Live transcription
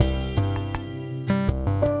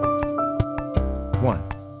1.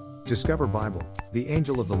 Discover Bible, the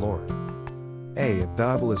angel of the Lord. A. The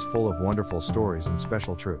Bible is full of wonderful stories and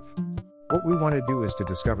special truth. What we want to do is to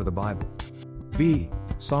discover the Bible. B.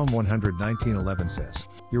 Psalm 119:11 says,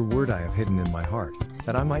 "Your word I have hidden in my heart,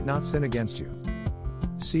 that I might not sin against you."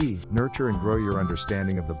 C. Nurture and grow your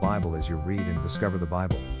understanding of the Bible as you read and discover the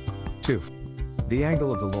Bible. 2. The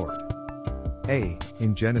angel of the Lord. A.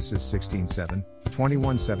 In Genesis 16:7,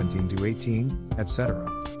 21:17-18, etc.,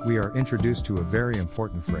 we are introduced to a very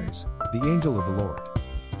important phrase, the angel of the Lord.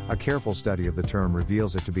 A careful study of the term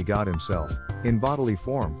reveals it to be God Himself, in bodily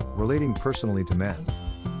form, relating personally to men.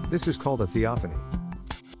 This is called a theophany.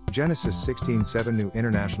 Genesis 16:7 New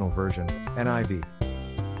International Version, NIV.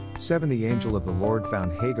 7. The angel of the Lord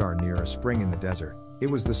found Hagar near a spring in the desert. It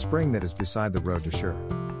was the spring that is beside the road to Shur.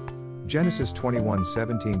 Genesis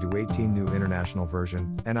 21:17-18 New International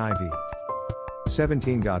Version, NIV.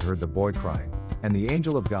 17. God heard the boy crying, and the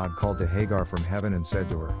angel of God called to Hagar from heaven and said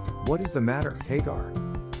to her, "What is the matter, Hagar?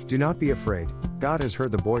 Do not be afraid, God has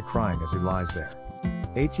heard the boy crying as he lies there."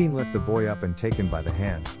 18. Lift the boy up and take him by the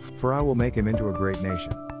hand, for I will make him into a great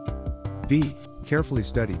nation. B. Carefully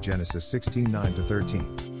study Genesis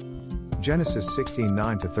 16:9-13. Genesis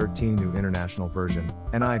 16:9-13 New International Version,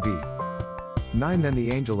 NIV. 9. Then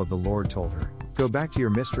the angel of the Lord told her, "Go back to your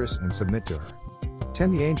mistress and submit to her."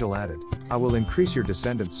 10. The angel added, "I will increase your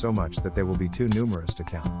descendants so much that they will be too numerous to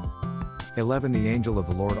count." 11. The angel of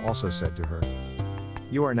the Lord also said to her,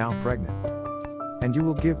 "You are now pregnant, and you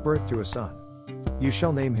will give birth to a son. You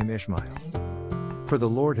shall name him Ishmael. For the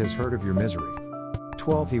Lord has heard of your misery."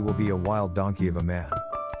 12. He will be a wild donkey of a man.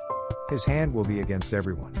 His hand will be against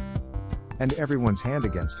everyone, and everyone's hand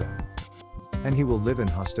against him. And he will live in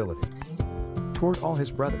hostility toward all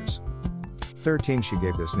his brothers. 13. She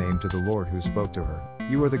gave this name to the Lord who spoke to her,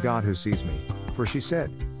 "You are the God who sees me," for she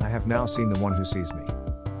said, "I have now seen the one who sees me."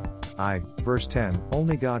 Verse 10,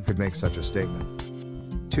 only God could make such a statement.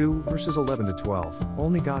 2. Verses 11-12,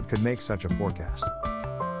 only God could make such a forecast.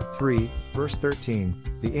 3. Verse 13,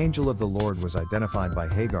 the angel of the Lord was identified by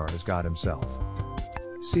Hagar as God Himself.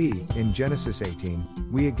 C. In Genesis 18,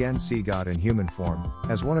 we again see God in human form,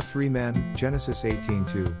 as one of three men, Genesis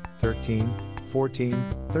 18:2, 13, 14,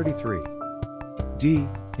 33. D.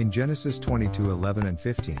 In Genesis 22:11 and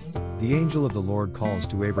 15, the angel of the Lord calls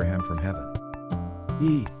to Abraham from heaven.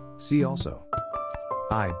 E. See also.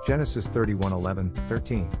 Genesis 31:11,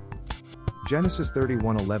 13. Genesis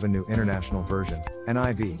 31:11 New International Version,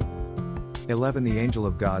 NIV. 11. The angel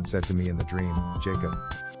of God said to me in the dream, "Jacob."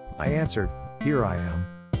 I answered, "Here I am."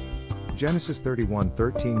 Genesis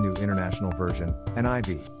 31:13 New International Version,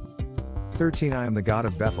 NIV. 13. I am the God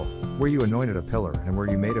of Bethel, where you anointed a pillar and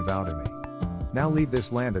where you made a vow to me. Now leave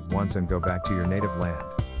this land at once and go back to your native land.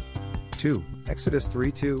 2. Exodus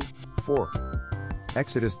 3:2, 4.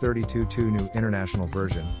 Exodus 32:2 New International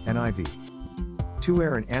Version, NIV. 2.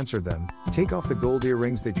 Aaron answered them, "Take off the gold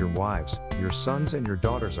earrings that your wives, your sons and your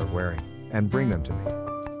daughters are wearing, and bring them to me."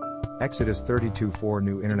 Exodus 32:4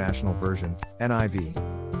 New International Version, NIV.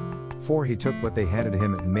 4. He took what they handed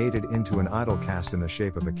him and made it into an idol cast in the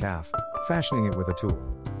shape of a calf, fashioning it with a tool.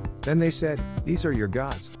 Then they said, "These are your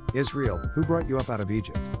gods, Israel, who brought you up out of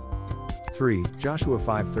Egypt." 3. Joshua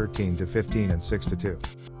 5:13-15 and 6-2.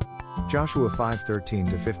 Joshua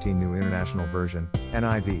 5:13-15 New International Version,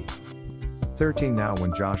 NIV. 13. Now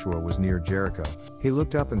when Joshua was near Jericho, he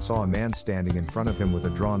looked up and saw a man standing in front of him with a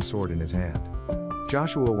drawn sword in his hand.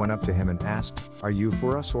 Joshua went up to him and asked, "Are you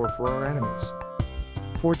for us or for our enemies?"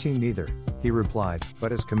 14. Neither, he replied,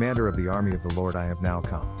 "but as commander of the army of the Lord I have now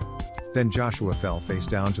come." Then Joshua fell face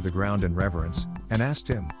down to the ground in reverence, and asked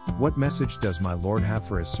him, "What message does my Lord have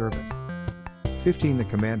for his servant?" 15. The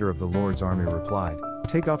commander of the Lord's army replied,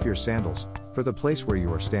 "Take off your sandals, for the place where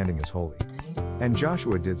you are standing is holy." And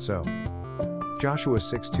Joshua did so. Joshua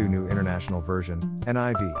 6:2 New International Version,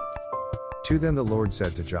 NIV. 2. Then the Lord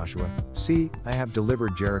said to Joshua, "See, I have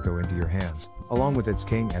delivered Jericho into your hands, along with its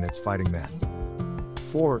king and its fighting men."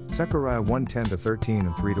 4. Zechariah 1:10-13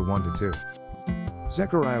 and 3-1-2.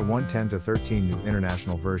 Zechariah 1:10-13 New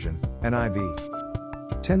International Version, NIV.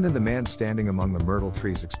 10. Then the man standing among the myrtle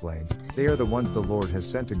trees explained, "They are the ones the Lord has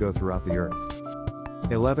sent to go throughout the earth."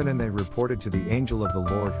 11. And they reported to the angel of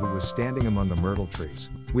the Lord who was standing among the myrtle trees,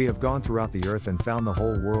 "We have gone throughout the earth and found the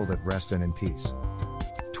whole world at rest and in peace."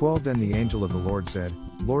 12. Then the angel of the Lord said,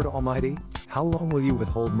 "Lord Almighty, how long will you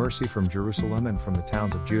withhold mercy from Jerusalem and from the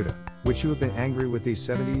towns of Judah, which you have been angry with these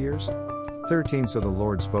 70 years? 13. So the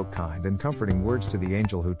Lord spoke kind and comforting words to the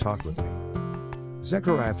angel who talked with me.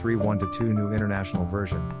 Zechariah 3:1-2 New International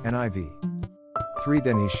Version, NIV. 3.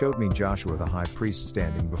 Then he showed me Joshua the high priest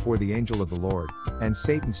standing before the angel of the Lord, and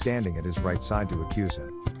Satan standing at his right side to accuse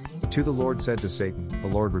him. To the Lord said to Satan, the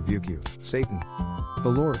Lord rebuke you, Satan. The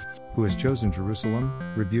Lord, who has chosen Jerusalem,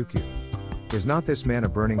 rebuke you. Is not this man a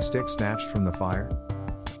burning stick snatched from the fire?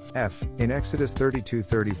 In Exodus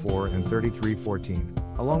 32:34 and 33:14,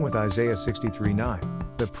 along with Isaiah 63:9,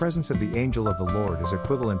 the presence of the angel of the Lord is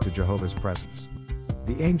equivalent to Jehovah's presence.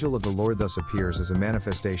 The angel of the Lord thus appears as a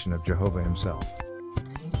manifestation of Jehovah himself.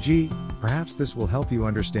 Perhaps this will help you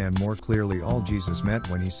understand more clearly all Jesus meant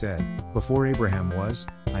when he said, "Before Abraham was,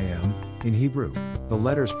 I am," in Hebrew, the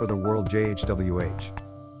letters for the world JHWH.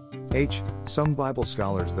 Some Bible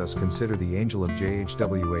scholars thus consider the angel of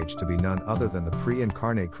JHWH to be none other than the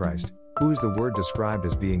pre-incarnate Christ, who is the word described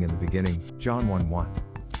as being in the beginning, John 1:1.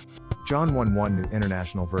 John 1:1 New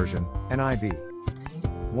International Version, NIV.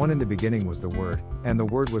 1 In the beginning was the Word, and the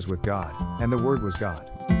Word was with God, and the Word was God.